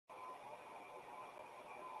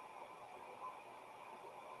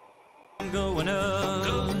I'm going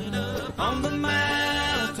up on the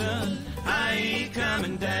mountain. I ain't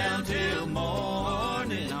coming down till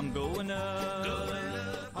morning. I'm going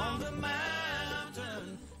up on the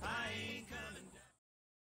mountain. I ain't coming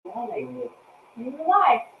down.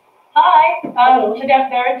 Live. Hi, I'm Jeanette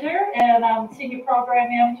Berger, and I'm Senior Program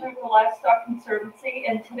Manager at the Livestock Conservancy.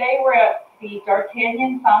 And today we're at the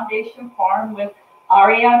D'Artagnan Foundation Farm with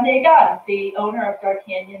Ariane Daguin, the owner of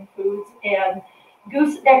D'Artagnan Foods and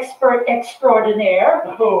Goose expert extraordinaire.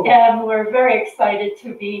 Oh. And we're very excited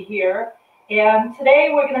to be here. And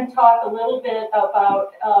today we're going to talk a little bit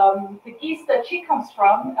about the geese that she comes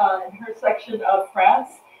from in her section of France.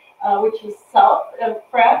 Which is south of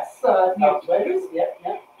France, near Toulouse. Yeah.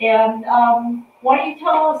 And why don't you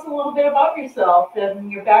tell us a little bit about yourself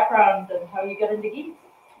and your background and how you got into geese?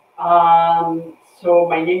 So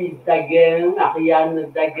my name is Daguin,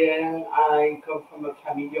 Ariane Daguin. I come from a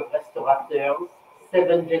family of restaurateurs,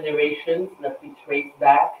 7 generations that we trace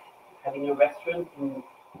back, having a restaurant in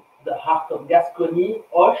the heart of Gascony,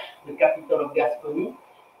 Auch, the capital of Gascony.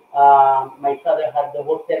 My father had the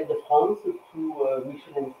Hotel de France, 2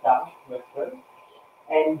 Michelin star restaurants,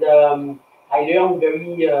 and I learned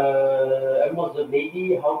very almost a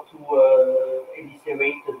baby how to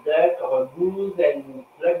eviscerate a duck or a goose and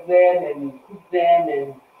plug them and cook them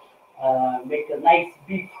and make a nice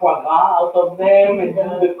big foie gras out of them and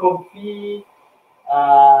do the confit,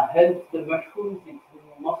 hunt the mushrooms. It's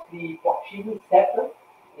mostly porcine, cèpe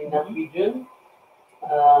in that region.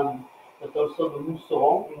 But also the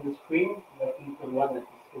mousseron in the spring, that little one that is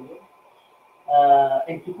so good.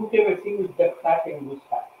 And to cook everything with duck fat and goose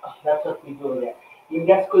fat. That's what we do there. In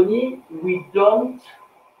Gascony, we don't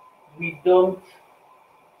eat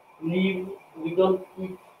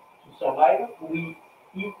to survive. We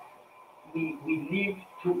live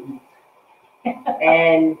to eat.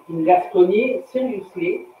 And in Gascony,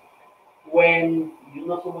 seriously, when you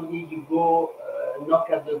know somebody, you go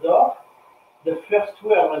knock at the door. The first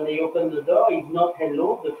word when they open the door is not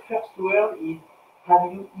hello. The first word is, have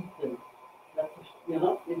you eaten? That's, is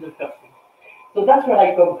the first thing. So that's where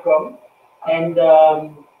I come from. And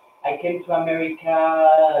I came to America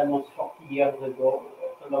almost 40 years ago.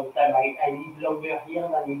 It's a long time. I live longer here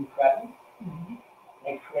than in France. Mm-hmm.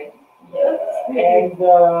 Like French. Yes.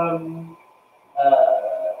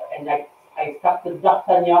 And I started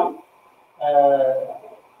D'Artagnan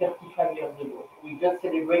 35 years ago. We just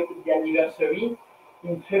celebrated the anniversary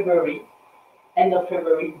in February, end of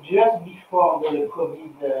February, just before the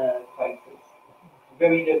COVID crisis.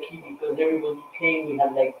 Very lucky because everybody came. We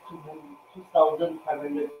had like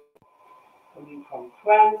 2,500 coming from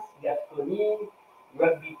France, Gascony,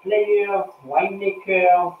 rugby players,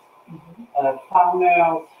 winemakers,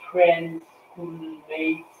 farmers, friends,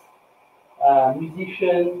 schoolmates,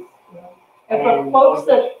 musicians. And for folks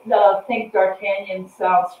that think D'Artagnan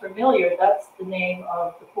sounds familiar, that's the name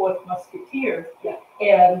of the 4th Musketeer. Yeah.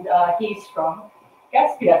 And he's from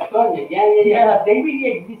Gascony. Gascony, yeah. They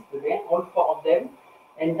really existed, all 4 of them.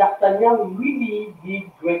 And D'Artagnan really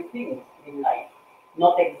did great things in life.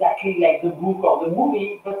 Not exactly like the book or the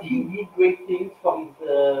movie, but he did great things for his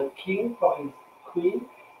king, for his queen,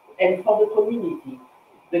 and for the community.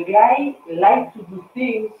 The guy liked to do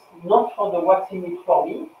things not for the what's in it for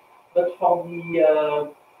me, but for the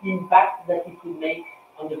impact that he could make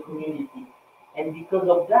on the community. And because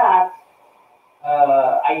of that,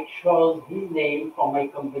 I chose his name for my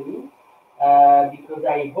company, because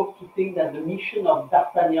I hope to think that the mission of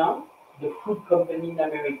D'Artagnan, the food company in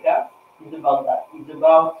America, is about that. It's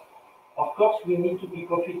about, of course, we need to be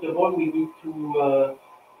profitable, we need to...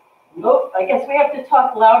 I guess we have to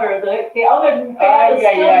talk louder. The oven fan is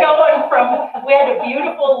still going from, we had a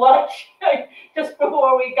beautiful lunch just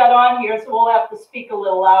before we got on here, so we'll have to speak a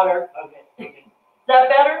little louder. Okay. Is that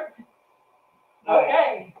better?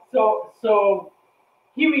 Okay. So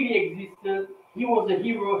he really existed. He was a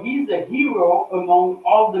hero. He's a hero among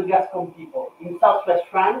all the Gascon people. In southwest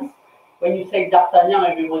France, when you say D'Artagnan,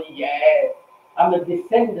 everybody, I'm a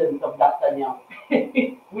descendant of D'Artagnan.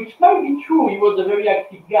 Which might be true, he was a very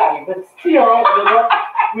active guy, but still,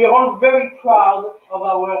 we are all very proud of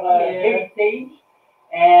our heritage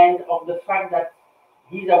and of the fact that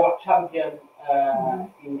he's our champion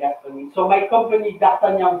in Gascony. So my company,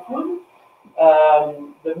 D'Artagnan Food,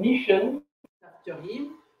 the mission after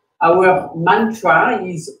him, our mantra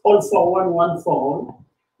is all for one for all,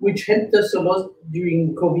 which helped us a lot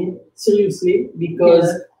during COVID, seriously,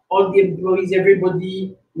 because all the employees,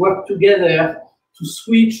 everybody worked together to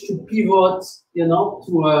switch, to pivot,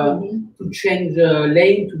 to change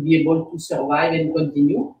lane to be able to survive and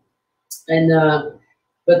continue. And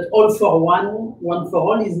but all for one for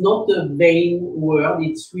all is not a vain word.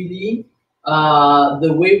 It's really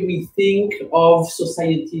the way we think of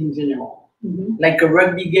society in general. Like a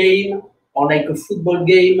rugby game or like a football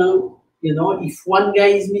game, you know, if one guy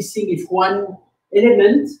is missing, if one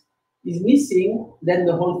element is missing, then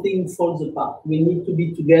the whole thing falls apart. We need to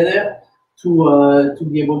be together to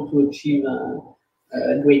be able to achieve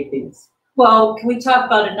great things. Well, can we talk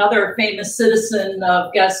about another famous citizen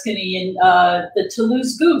of Gascony, and the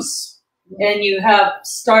Toulouse goose? And you have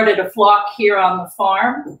started a flock here on the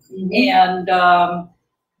farm, and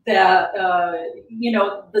you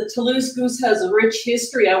know, the Toulouse goose has a rich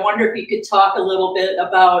history. I wonder if you could talk a little bit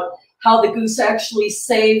about how the goose actually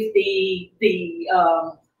saved the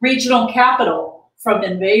regional capital from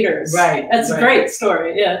invaders. Right. That's a great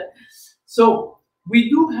story. Yeah. So we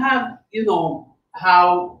do have, you know,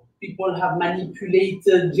 how people have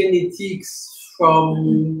manipulated genetics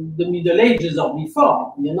from the Middle Ages or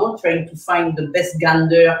before, you know, trying to find the best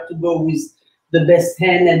gander to go with the best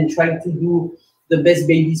hen and trying to do the best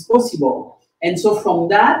babies possible. And so from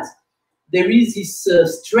that, there is this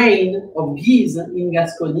strain of geese in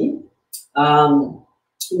Gascony,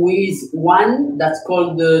 with one that's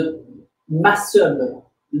called the Masseube,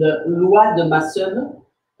 the Loi de Masseube,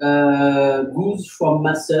 goose from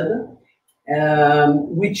Masseube,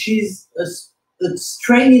 which is a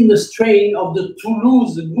strain in the strain of the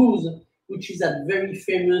Toulouse goose, which is that very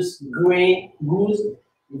famous gray goose,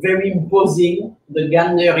 very imposing. The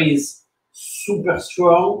gander is super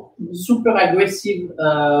strong, super aggressive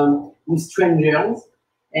with strangers.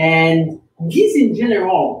 And geese in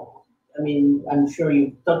general, I mean, I'm sure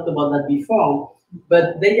you've talked about that before,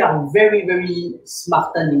 but they are very, very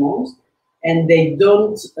smart animals, and they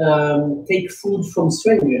don't take food from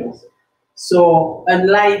strangers. So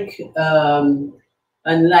unlike a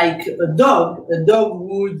dog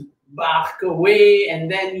would bark away, and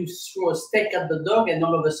then you throw a steak at the dog, and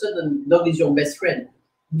all of a sudden, dog is your best friend.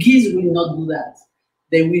 Geese will not do that.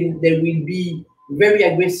 They will be very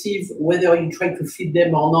aggressive, whether you try to feed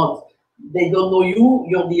them or not. They don't know you,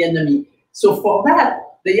 you're the enemy. So for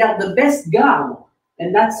that, they are the best guard.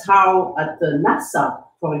 And that's how at NASA,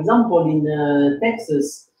 for example, in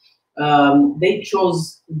Texas, they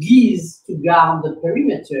chose geese to guard the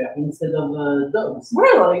perimeter instead of dogs.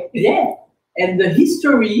 Really? Yeah. And the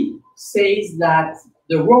history says that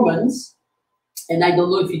the Romans, and I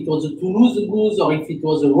don't know if it was a Toulouse goose or if it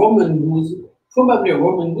was a Roman goose, probably a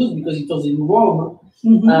Roman goose because it was in Rome,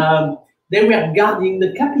 they were guarding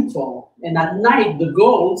the Capitol. And at night, the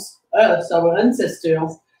Gauls, us, our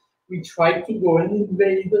ancestors, we tried to go and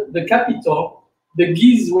invade the Capitol. The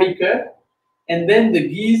geese wake up, and then the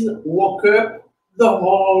geese woke up the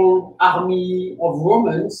whole army of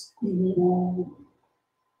Romans who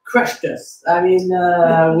crushed us. I mean,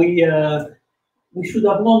 we should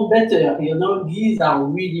have known better. You know, geese are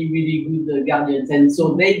really, really good guardians, and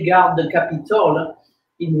so they guard the Capitol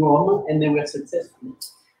in Rome, and they were successful.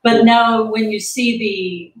 But now, when you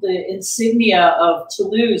see the insignia of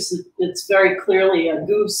Toulouse, it's very clearly a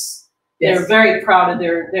goose. Yes. They're very proud of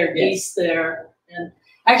their geese there. And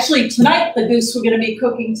actually, tonight, the goose we're going to be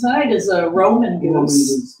cooking tonight is a Roman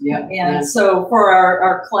goose. Yeah. And so for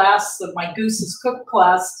our class, my Goose's Cook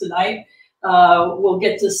class tonight, we'll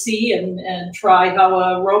get to see and try how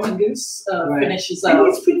a Roman goose finishes out. And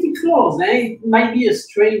it's pretty close. It might be a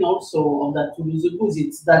strain also of that Toulouse goose.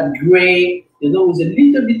 It's that gray, you know, with a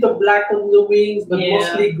little bit of black on the wings, but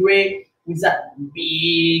mostly gray, with that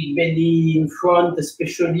big belly in front,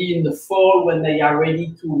 especially in the fall when they are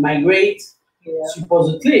ready to migrate. Yeah.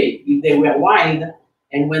 Supposedly, if they were wild,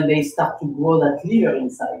 and when they start to grow that liver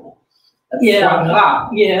inside. That's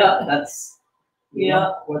that's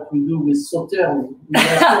know, what we do with Sauternes.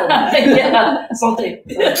 Yeah, santé.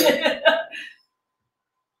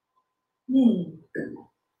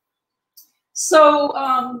 So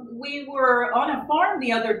we were on a farm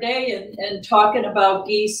the other day and talking about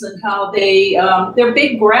geese and how they're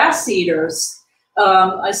big grass eaters.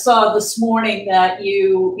 I saw this morning that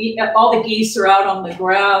all the geese are out on the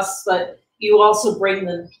grass, but you also bring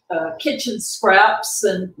them kitchen scraps,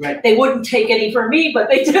 and they wouldn't take any from me, but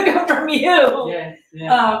they took them from you.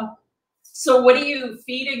 So what are you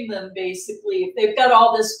feeding them, basically? If they've got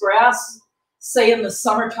all this grass, say in the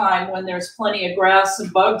summertime when there's plenty of grass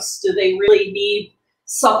and bugs, do they really need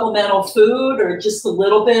supplemental food or just a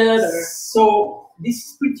little bit? Or? So this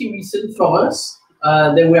is pretty recent for us.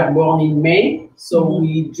 They were born in May, so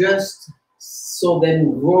we just saw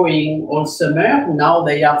them growing all summer. Now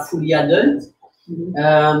they are fully adult.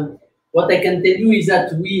 What I can tell you is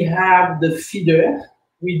that we have the feeder.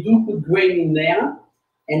 We do put grain in there,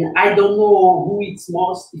 and I don't know who eats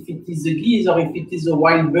most, if it is the geese or if it is the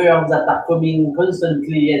wild birds that are coming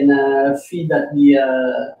constantly and feed at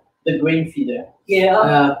the grain feeder.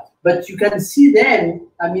 Yeah. But you can see them,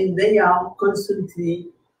 I mean, they are constantly,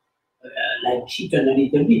 like chicken a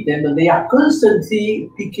little bit, but they are constantly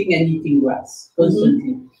picking and eating grass,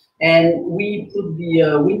 constantly. And we put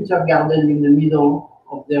the winter garden in the middle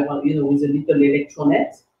of their, you know, with a little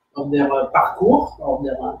electronet of their parcours, of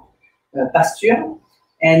their pasture.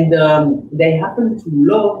 And they happen to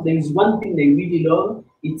love, there is one thing they really love,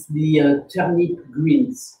 it's the turnip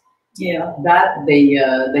greens. Yeah. That they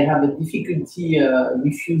have a difficulty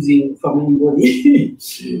refusing from anybody.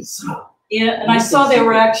 So, yeah, and I saw they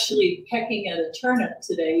were actually pecking at a turnip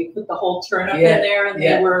today. You put the whole turnip in there, and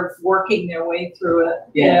they were working their way through it.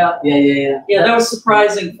 Yeah, that was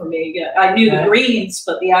surprising for me. Yeah, I knew the greens,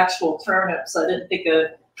 but the actual turnips, I didn't think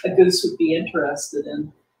a goose would be interested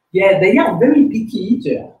in. Yeah, they are very picky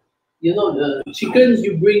eater. You know, the chickens,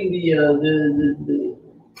 you bring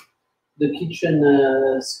the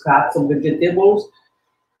kitchen scraps of vegetables.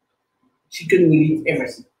 Chicken will eat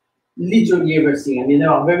everything. Literally everything. I mean, there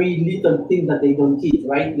are very little things that they don't eat,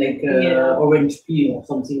 right? Like orange peel or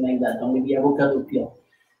something like that, or maybe avocado peel.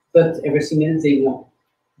 But everything else they know.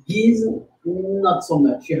 Geese, not so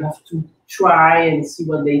much. You have to try and see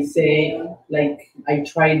what they say. Like I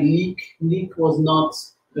tried leek. Leek was not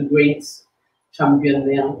a great champion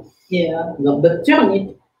there. Yeah. No, but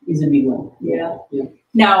turnip is a big one. Yeah.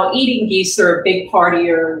 Now, eating geese are a big part of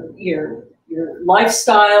your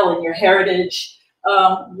lifestyle and your heritage.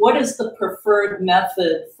 What is the preferred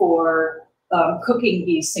method for cooking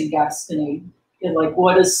geese in Gascony? And like,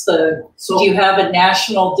 what is the? So, do you have a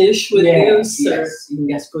national dish with goose? Yes, in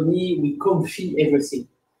Gascony we confit everything,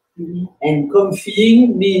 and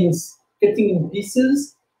confitting means cutting in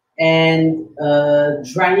pieces and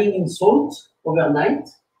drying in salt overnight,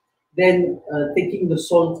 then taking the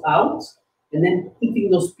salt out, and then putting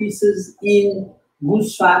those pieces in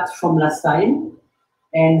goose fat from last time,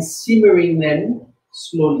 and simmering them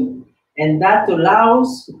slowly. And that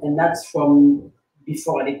allows, and that's from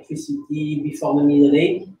before electricity, before the Middle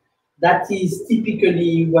Age, that is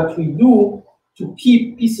typically what we do to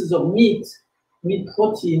keep pieces of meat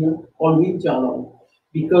protein all winter long.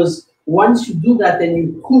 Because once you do that and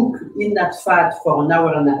you cook in that fat for an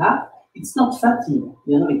hour and a half, it's not fatty.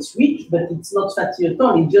 You know, it's rich, but it's not fatty at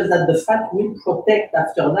all. It's just that the fat will protect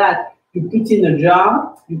after that. You put in a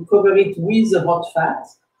jar, you cover it with the hot fat,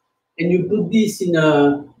 and you put this in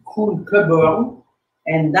a cool cupboard,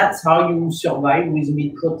 and that's how you survive with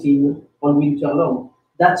meat protein all winter long.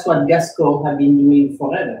 That's what Gascons have been doing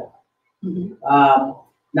forever.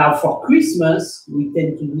 Now for Christmas, we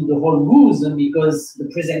tend to do the whole goose because the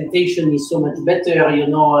presentation is so much better, you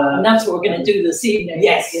know. And that's what we're going to do this evening.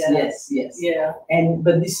 Yes. Yeah.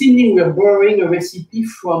 But this evening we're borrowing a recipe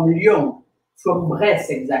from Lyon, from Bresse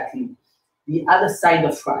exactly, the other side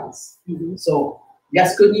of France. So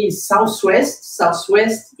Gascony is southwest.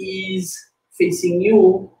 Southwest is facing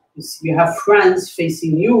you. You have France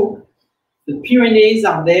facing you. The Pyrenees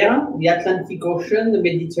are there, the Atlantic Ocean, the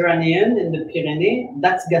Mediterranean, and the Pyrenees.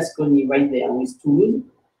 That's Gascony right there with Toulouse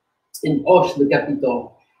and Auch, the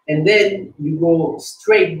capital. And then you go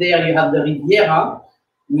straight there, you have the Riviera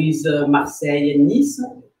with Marseille and Nice.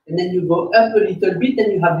 And then you go up a little bit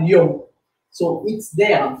and you have Lyon. So it's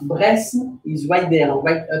there. Bresse is right there,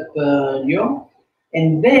 right up Lyon.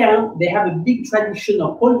 And there they have a big tradition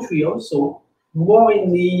of poultry also, more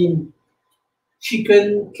in the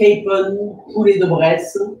chicken, capon, poulet de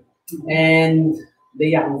Bresse, and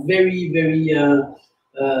they are very, very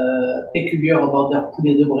peculiar about their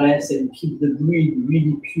poulet de Bresse and keep the breed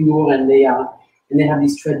really pure. And they have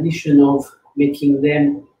this tradition of making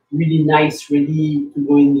them really nice, ready to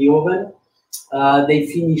go in the oven. They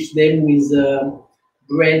finish them with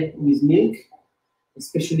bread with milk,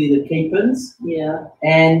 especially the capons. Yeah.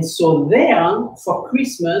 And so there for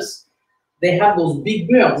Christmas, they have those big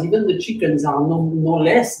birds. Even the chickens are no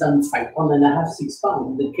less than 5.5 pounds, 6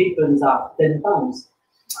 pounds. The capons are 10 pounds.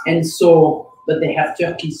 And so, but they have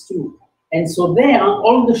turkeys too. And so there,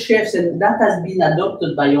 all the chefs, and that has been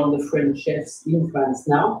adopted by all the French chefs in France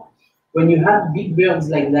now. When you have big birds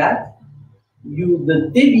like that, the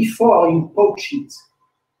day before you poach it.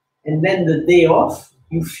 And then the day off,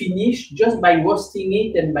 you finish just by roasting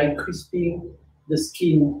it and by crisping the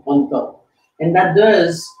skin on top. And that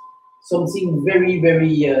does something very,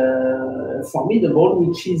 very formidable,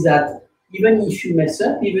 which is that even if you mess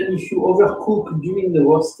up, even if you overcook during the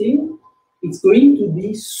roasting, it's going to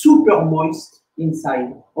be super moist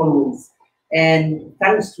inside, always. And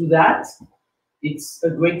thanks to that, it's a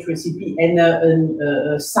great recipe. And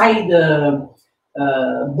a side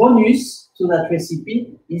bonus to that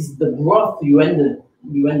recipe is the broth you end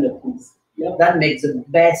up with. That makes the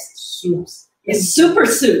best soups It's super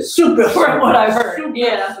soup. Super from soup. what I've heard. Super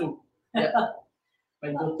Yeah. soup. Yeah.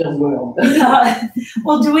 My daughter's world.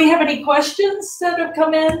 Well, do we have any questions that have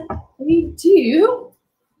come in? We do.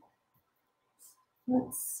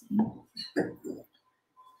 Let's see.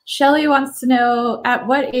 Shelley wants to know, at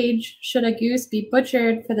what age should a goose be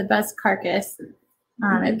butchered for the best carcass?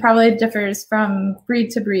 It probably differs from breed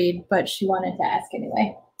to breed, but she wanted to ask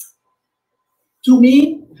anyway. To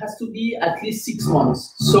me, it has to be at least 6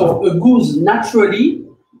 months. So a goose naturally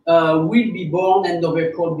will be born end of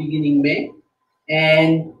April, beginning May.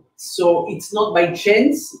 And so it's not by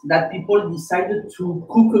chance that people decided to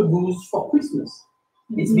cook a goose for Christmas.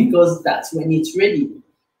 It's because that's when it's ready.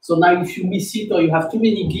 So now if you miss it or you have too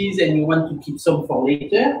many geese and you want to keep some for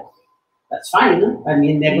later, that's fine. Huh? I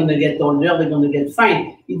mean, they're going to get older, they're going to get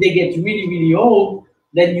fine. If they get really, really old,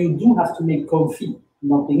 then you do have to make comfy,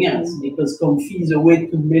 nothing else, because comfy is a way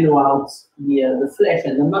to mellow out the flesh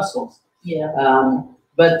and the muscles. Yeah.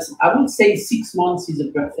 But I would say 6 months is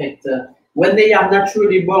a perfect, when they are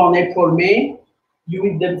naturally born April, May, you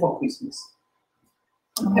eat them for Christmas.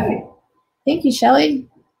 Okay. Thank you, Shelley.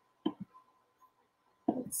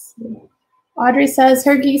 Let's see. Audrey says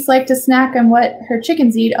her geese like to snack on what her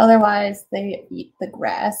chickens eat, otherwise they eat the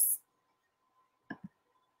grass.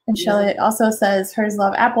 And Shelley also says hers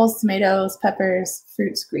love apples, tomatoes, peppers,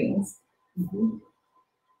 fruits, greens.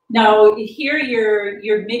 Now here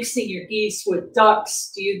you're mixing your geese with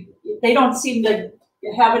ducks. They don't seem to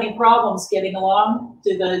have any problems getting along?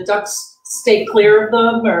 Do the ducks stay clear of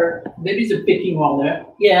them, or? There is a pecking order.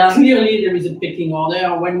 Yeah. Clearly there is a pecking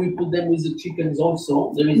order. When we put them with the chickens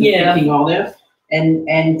also, there is a pecking order.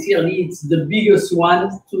 And clearly it's the biggest one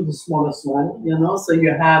to the smallest one, you know? So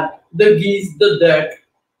you have the geese, the duck,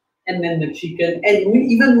 and then the chicken. And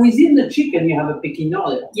even within the chicken, you have a pecking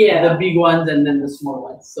order. Yeah. The big ones and then the small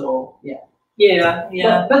ones. So, yeah. Yeah,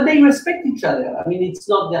 yeah. But they respect each other. I mean, it's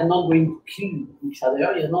not, they're not going to kill each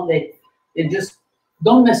other, you know? They just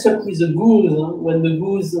don't mess up with the goose when the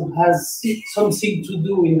goose has something to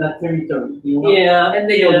do in that territory, you know? Yeah. And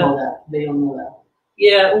they don't know that. They don't know that.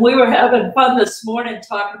 Yeah, we were having fun this morning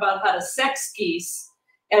talking about how to sex geese,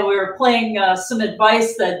 and we were playing some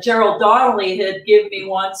advice that Gerald Donnelly had given me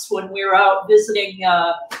once when we were out visiting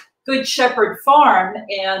Good Shepherd Farm.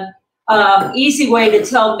 And easy way to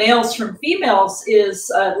tell males from females is,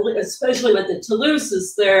 especially with the Toulouse,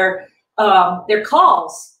 is their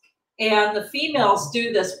calls. And the females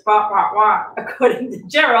do this wah, wah, wah, according to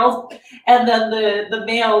Gerald, and then the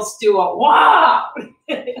males do a wah.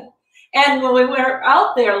 And when we were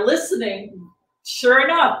out there listening, sure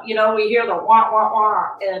enough, you know, we hear the wah, wah,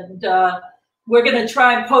 wah. And we're going to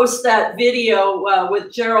try and post that video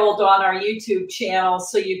with Gerald on our YouTube channel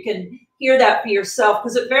so you can hear that for yourself,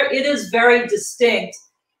 because it is very distinct.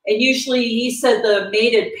 And usually he said the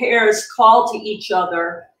mated pairs call to each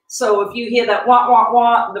other. So if you hear that wah, wah,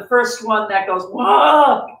 wah, the first one that goes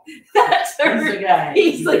wah, that's her. He's the guy.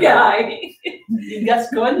 He's the guy. In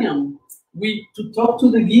Gascony, to talk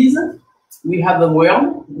to the geese, we have a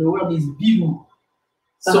word. The word is bilou.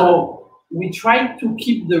 So we try to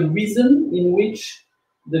keep the rhythm in which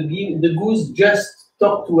the goose just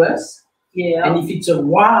talk to us. Yeah. And if it's a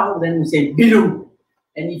wow, then we say bilou.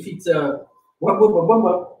 And if it's a wah, wah, wah, wah,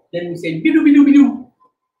 wah, then we say bilou, bilou, bilou.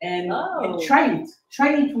 And try it.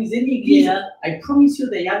 Try it with any geese. Yeah. I promise you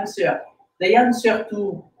they answer. They answer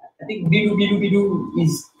to, I think bilou, bilou, bilou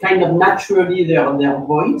is kind of naturally their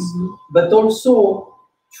voice, but also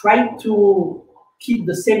try to keep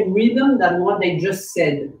the same rhythm than what they just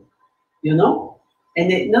said, you know? And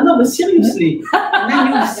they, no, but seriously. And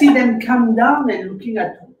then you see them come down and looking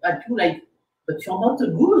at you like, but you're not a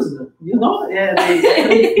goose, you know? Yeah,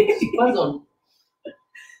 they puzzled.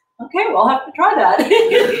 Okay, we'll have to try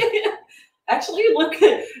that. Actually,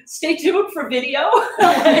 stay tuned for video.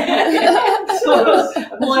 So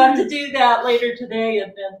we'll have to do that later today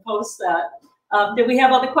and then post that. Did we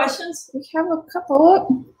have other questions? We have a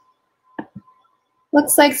couple.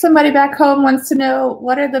 Looks like somebody back home wants to know,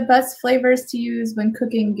 what are the best flavors to use when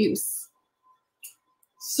cooking goose?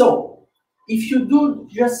 So, if you do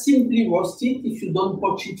just simply roast it, if you don't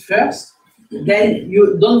poach it first, then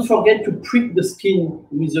you don't forget to prick the skin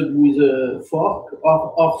with a fork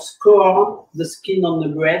or score the skin on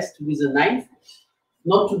the breast with a knife,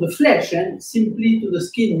 not to the flesh, simply to the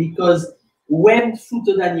skin, because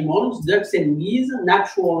webbed-footed animals, ducks and geese,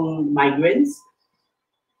 natural migrants,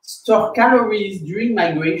 store calories during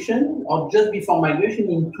migration or just before migration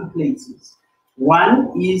in two places.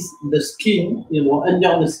 One is the skin, you know,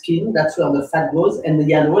 under the skin, that's where the fat goes, and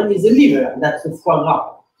the other one is the liver, that's the foie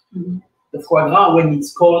gras. The foie gras when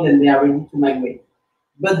it's cold and they are ready to migrate.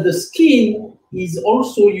 But the skin is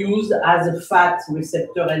also used as a fat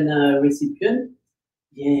receptor and recipient.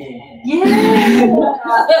 Yeah.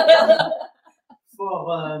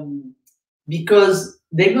 For because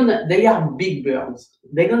they are big birds.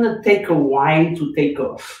 They're gonna take a while to take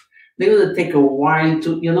off. They're gonna take a while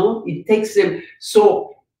to, it takes them.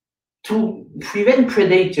 So to prevent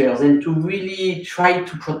predators and to really try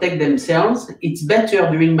to protect themselves, it's better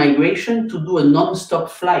during migration to do a non-stop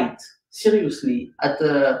flight, seriously, at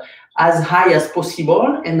as high as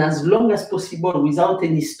possible and as long as possible without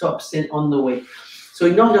any stops on the way. So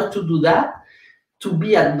in order to do that, to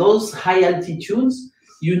be at those high altitudes,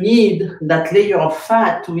 you need that layer of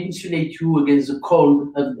fat to insulate you against the cold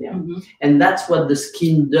up there. Mm-hmm. And that's what the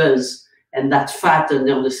skin does, and that fat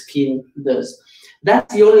under the skin does.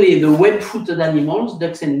 That's the web-footed animals,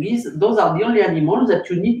 ducks and geese, those are the only animals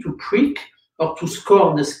that you need to prick or to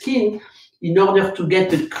score the skin in order to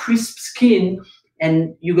get a crisp skin,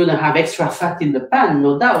 and you're going to have extra fat in the pan,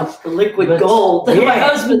 no doubt. The liquid gold, yeah, my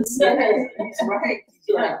husband said. That's right.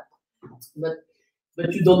 Yeah.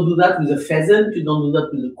 But you don't do that with a pheasant, you don't do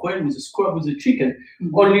that with a quail, with a squirrel, with a chicken,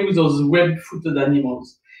 mm-hmm. Only with those web-footed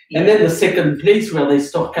animals. Yeah. And then the second place where they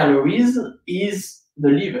store calories is the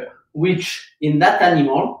liver, which in that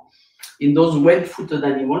animal, in those web-footed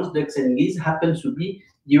animals, ducks and geese, happens to be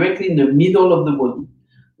directly in the middle of the body,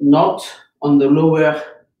 not on the lower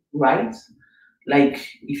right. Like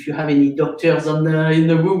if you have any doctors in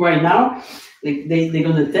the room right now, like they're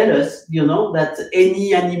going to tell us, that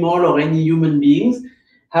any animal or any human beings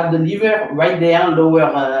have the liver right there,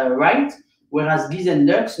 lower right, whereas geese and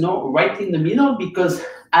ducks, no, right in the middle, because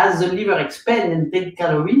as the liver expands and take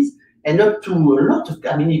calories, and up to a lot of,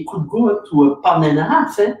 it could go up to 1.5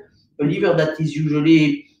 pounds, a liver that is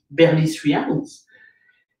usually barely 3 ounces.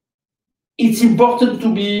 It's important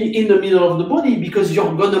to be in the middle of the body because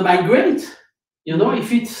you're going to migrate.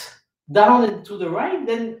 If it's down and to the right,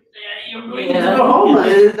 then you're going to go home.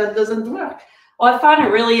 That doesn't work. Well, I found it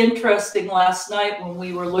really interesting last night when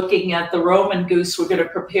we were looking at the Roman goose we're going to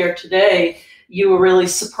prepare today. You were really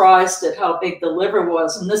surprised at how big the liver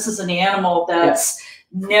was. And this is an animal that's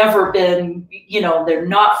never been, they're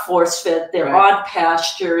not force-fed. They're on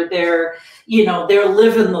pasture. They're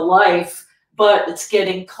living the life, but it's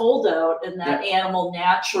getting cold out. And that animal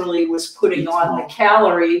naturally was putting on the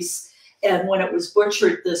calories. And when it was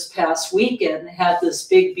butchered this past weekend, it had this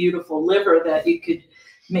big, beautiful liver that you could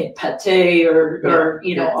make pate or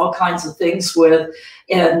all kinds of things with.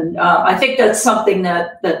 And I think that's something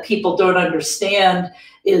that people don't understand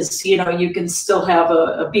is, you can still have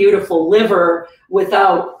a beautiful liver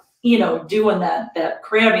without, doing that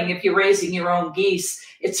cramming. If you're raising your own geese,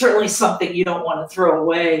 it's certainly something you don't want to throw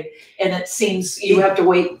away. And it seems you have to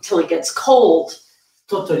wait until it gets cold.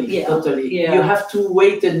 Totally. Yeah. You have to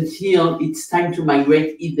wait until it's time to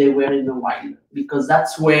migrate if they were in the wild, because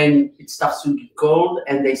that's when it starts to get cold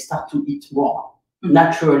and they start to eat more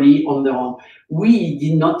naturally on their own. We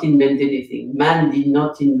did not invent anything. Man did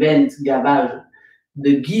not invent gavage.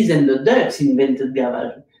 The geese and the ducks invented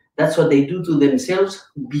gavage. That's what they do to themselves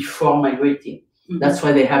before migrating. Mm-hmm. That's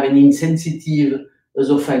why they have an insensitive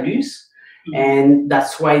esophagus, and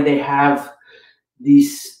that's why they have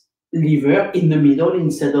this liver in the middle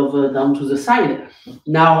instead of down to the side.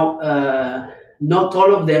 Now, not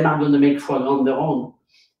all of them are going to make foie gras on their own.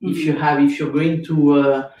 Mm-hmm. If you're going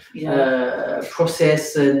to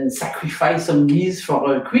process and sacrifice some geese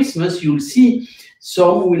for Christmas, you'll see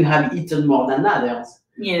some will have eaten more than others.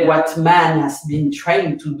 Yeah. What man has been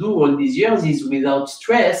trying to do all these years is, without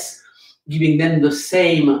stress, giving them the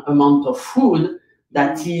same amount of food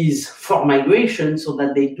that is for migration, so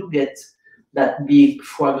that they do get that big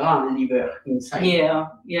foie gras and liver inside.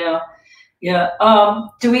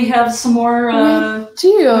 Do we have some more? We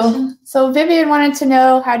do. Questions? So Vivian wanted to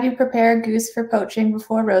know, how do you prepare goose for poaching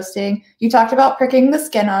before roasting? You talked about pricking the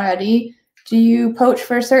skin already. Do you poach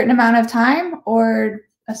for a certain amount of time or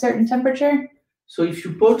a certain temperature? So if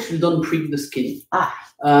you poach, you don't prick the skin.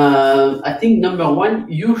 I think number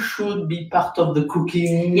one, you should be part of the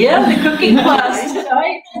cooking. Yeah, the cooking class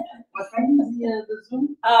tonight. What time is the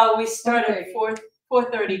Zoom? We start at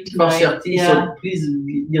 4:30 tonight. 4:30. So please,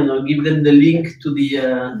 give them the link to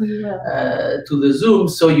the Zoom,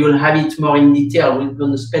 so you'll have it more in detail. We're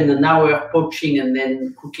going to spend an hour poaching and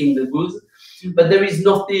then cooking the goose, but there is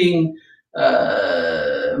nothing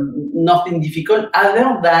difficult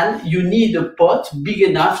other than you need a pot big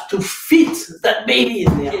enough to fit that baby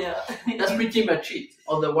in there. Yeah. That's pretty much it.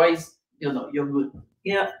 Otherwise, you're good.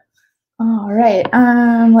 Yeah. All right.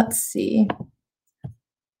 Let's see.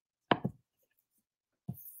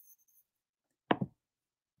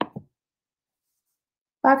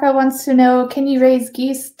 Baka wants to know, can you raise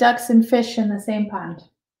geese, ducks, and fish in the same pond?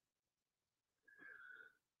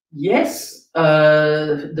 Yes,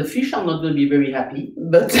 the fish are not going to be very happy,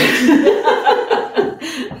 but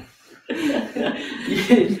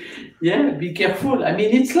yeah, be careful. I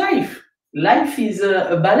mean, it's life. Life is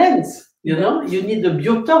a balance, you know? You need a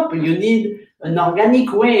biotope, you need an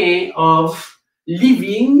organic way of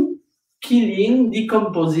living, killing,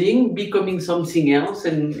 decomposing, becoming something else,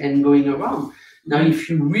 and going around. Now, if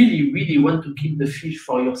you really, really want to keep the fish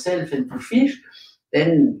for yourself and to fish,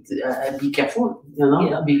 then be careful, you know?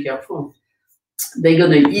 Yeah. Be careful. They're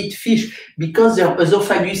gonna eat fish because their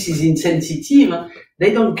esophagus is insensitive.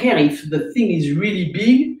 They don't care if the thing is really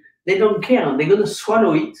big. They don't care. They're gonna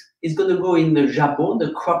swallow it. It's gonna go in the jabot,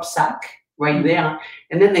 the crop sack, right there,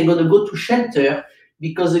 and then they're gonna go to shelter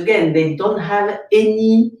because again they don't have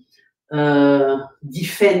any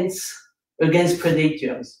defense against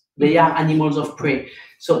predators. They are animals of prey.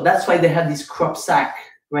 So that's why they have this crop sack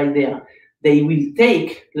right there. They will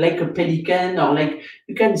take like a pelican, or like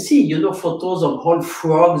you can see, you know, photos of whole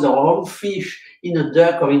frogs or whole fish in a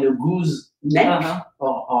duck or in a goose neck,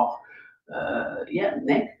 or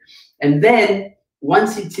neck. And then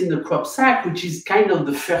once it's in the crop sack, which is kind of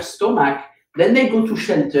the first stomach, then they go to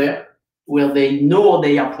shelter where they know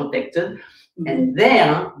they are protected. And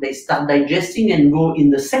there they start digesting and go in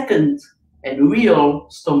the second and real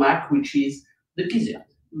stomach, which is the gizzard.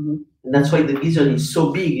 And that's why the gizzard is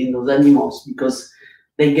so big in those animals, because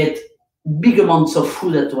they get big amounts of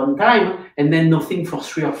food at one time and then nothing for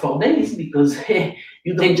 3 or 4 days, because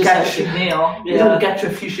you don't catch a meal. You don't catch a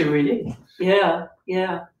fish every day. Yeah,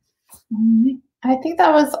 yeah. I think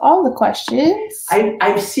that was all the questions.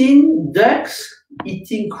 I've seen ducks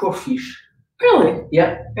eating crawfish. Really?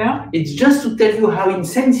 Yeah. Yeah. It's just to tell you how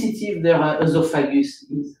insensitive their esophagus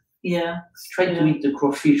is. Yeah. Try to eat the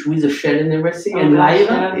crawfish with the shell and everything, and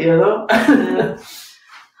live, you know. Yeah.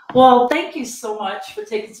 Well, thank you so much for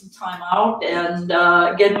taking some time out. And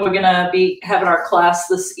again, we're going to be having our class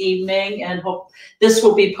this evening, and hope this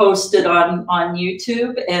will be posted on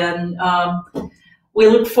YouTube. And we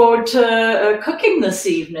look forward to cooking this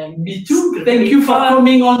evening. Me too. Thank you for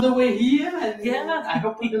coming all the way here. And yeah. I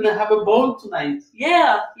hope we're going to have a ball tonight.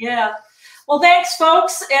 Yeah, yeah. Well, thanks,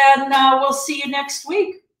 folks, and we'll see you next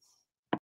week.